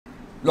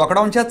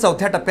लॉकडाऊनच्या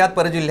चौथ्या टप्प्यात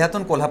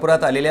परजिल्ह्यातून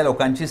कोल्हापुरात आलेल्या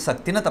लोकांची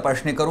सक्तीने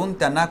तपासणी करून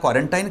त्यांना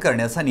क्वारंटाईन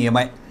करण्याचा नियम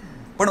आहे।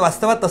 पण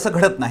वास्तवात तसं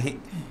घडत नाही।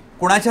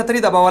 कुणाच्या तरी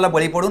दबावाला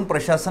बळी पडून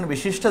प्रशासन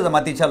विशिष्ट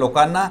जमातीच्या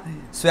लोकांना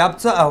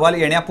स्वॅबचा अहवाल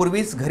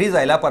येण्यापूर्वीच घरी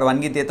जायला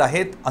परवानगी देत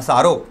आहेत असा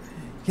आरोप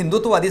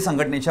हिंदुत्ववादी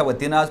संघटनेच्या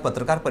वतीने आज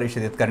पत्रकार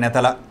परिषदेत करण्यात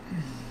आला।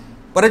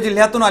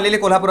 परजिल्ह्यातून आलेले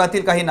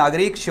कोल्हापुरातील काही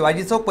नागरिक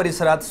शिवाजी चौक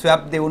परिसरात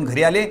स्वॅब देऊन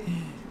घरी आले।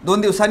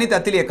 2 दिवसांनी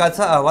त्यातील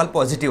एकाचा अहवाल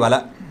पॉझिटिव्ह आला।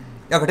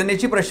 या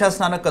घटनेची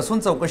प्रशासनाने कसून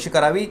चौकशी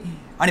करावी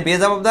आणि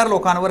बेजबाबदार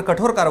लोकांवर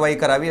कठोर कारवाई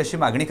करावी अशी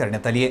मागणी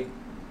करण्यात आली आहे।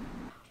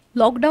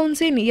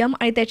 लॉकडाऊनचे नियम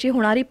आणि त्याची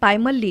होणारी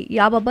पायमल्ली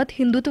याबाबत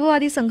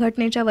हिंदुत्ववादी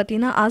संघटनेच्या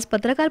वतीने आज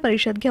पत्रकार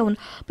परिषद घेऊन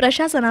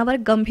प्रशासनावर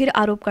गंभीर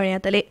आरोप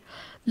करण्यात आले।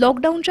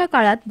 लॉकडाऊनच्या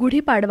काळात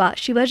गुढीपाडवा,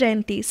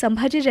 शिवजयंती,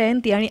 संभाजी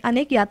जयंती आणि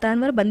अनेक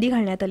यात्रांवर बंदी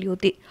घालण्यात आली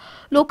होती।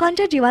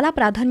 लोकांच्या जीवाला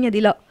प्राधान्य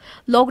दिलं।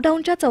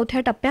 लॉकडाऊनच्या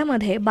चौथ्या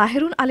टप्प्यामध्ये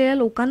बाहेरून आलेल्या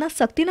लोकांना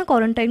सक्तीने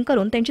क्वारंटाईन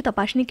करून त्यांची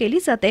तपासणी केली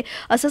जाते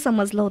असं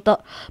समजलं होतं।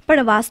 पण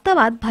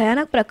वास्तवात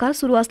भयानक प्रकार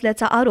सुरू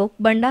असल्याचा आरोप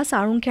बंडा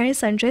साळुंखे आणि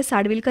संजय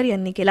साडविलकर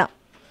यांनी केला।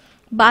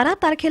 12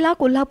 तारखेला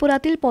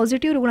कोल्हापुरातील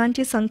पॉझिटिव्ह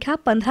रुग्णांची संख्या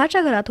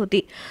 15च्या घरात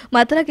होती।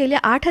 मात्र गेल्या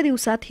 8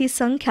 दिवसात ही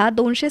संख्या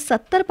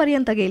 270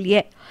 पर्यंत गेली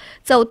आहे।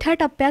 चौथ्या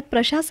टप्प्यात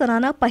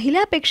प्रशासनाने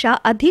पहिल्यापेक्षा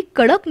अधिक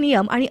कडक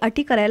नियम आणि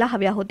अटी करायला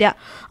हव्या होत्या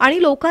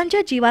आणि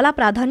लोकांच्या जीवाला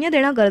प्राधान्य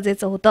देणं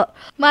गरजेचं होतं।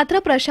 मात्र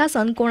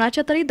प्रशासन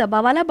कोणाच्या तरी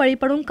दबावाला बळी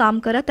पडून काम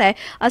करत आहे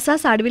असा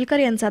साडविलकर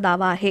यांचा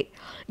दावा आहे।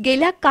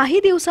 गेल्या काही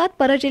दिवसात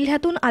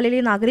परजिल्ह्यातून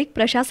आलेले नागरिक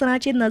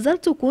प्रशासनाची नजर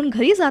चुकून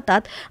घरी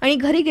जातात आणि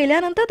घरी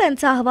गेल्यानंतर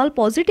त्यांचा अहवाल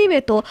पॉझिटिव्ह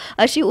येतो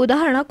अशी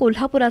उदाहरणं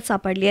कोल्हापुरात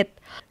सापडली आहेत।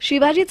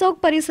 शिवाजी चौक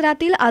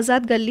परिसरातील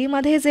आझाद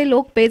गल्लीमध्ये जे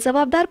लोक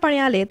बेजबाबदारपणे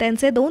आले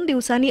त्यांचे 2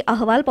 दिवसांनी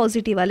अहवाल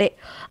पॉझिटिव्ह आले।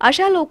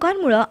 अशा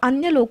लोकांमुळे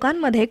अन्य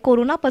लोकांमध्ये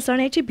कोरोना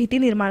पसरण्याची भीती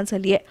निर्माण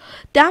झाली आहे।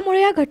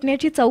 त्यामुळे या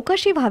घटनेची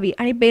चौकशी व्हावी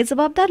आणि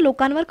बेजबाबदार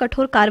लोकांवर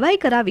कठोर कारवाई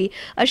करावी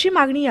अशी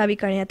मागणी यावेळी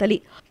करण्यात आली।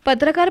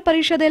 पत्रकार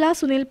परिषदेला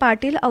सुनील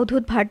पाटील,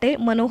 अवधूत भाटे,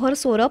 मनोहर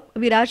सोरप,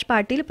 विराज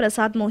पाटील,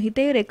 प्रसाद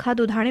मोहिते, रेखा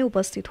दुधाणे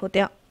उपस्थित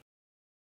होत्या।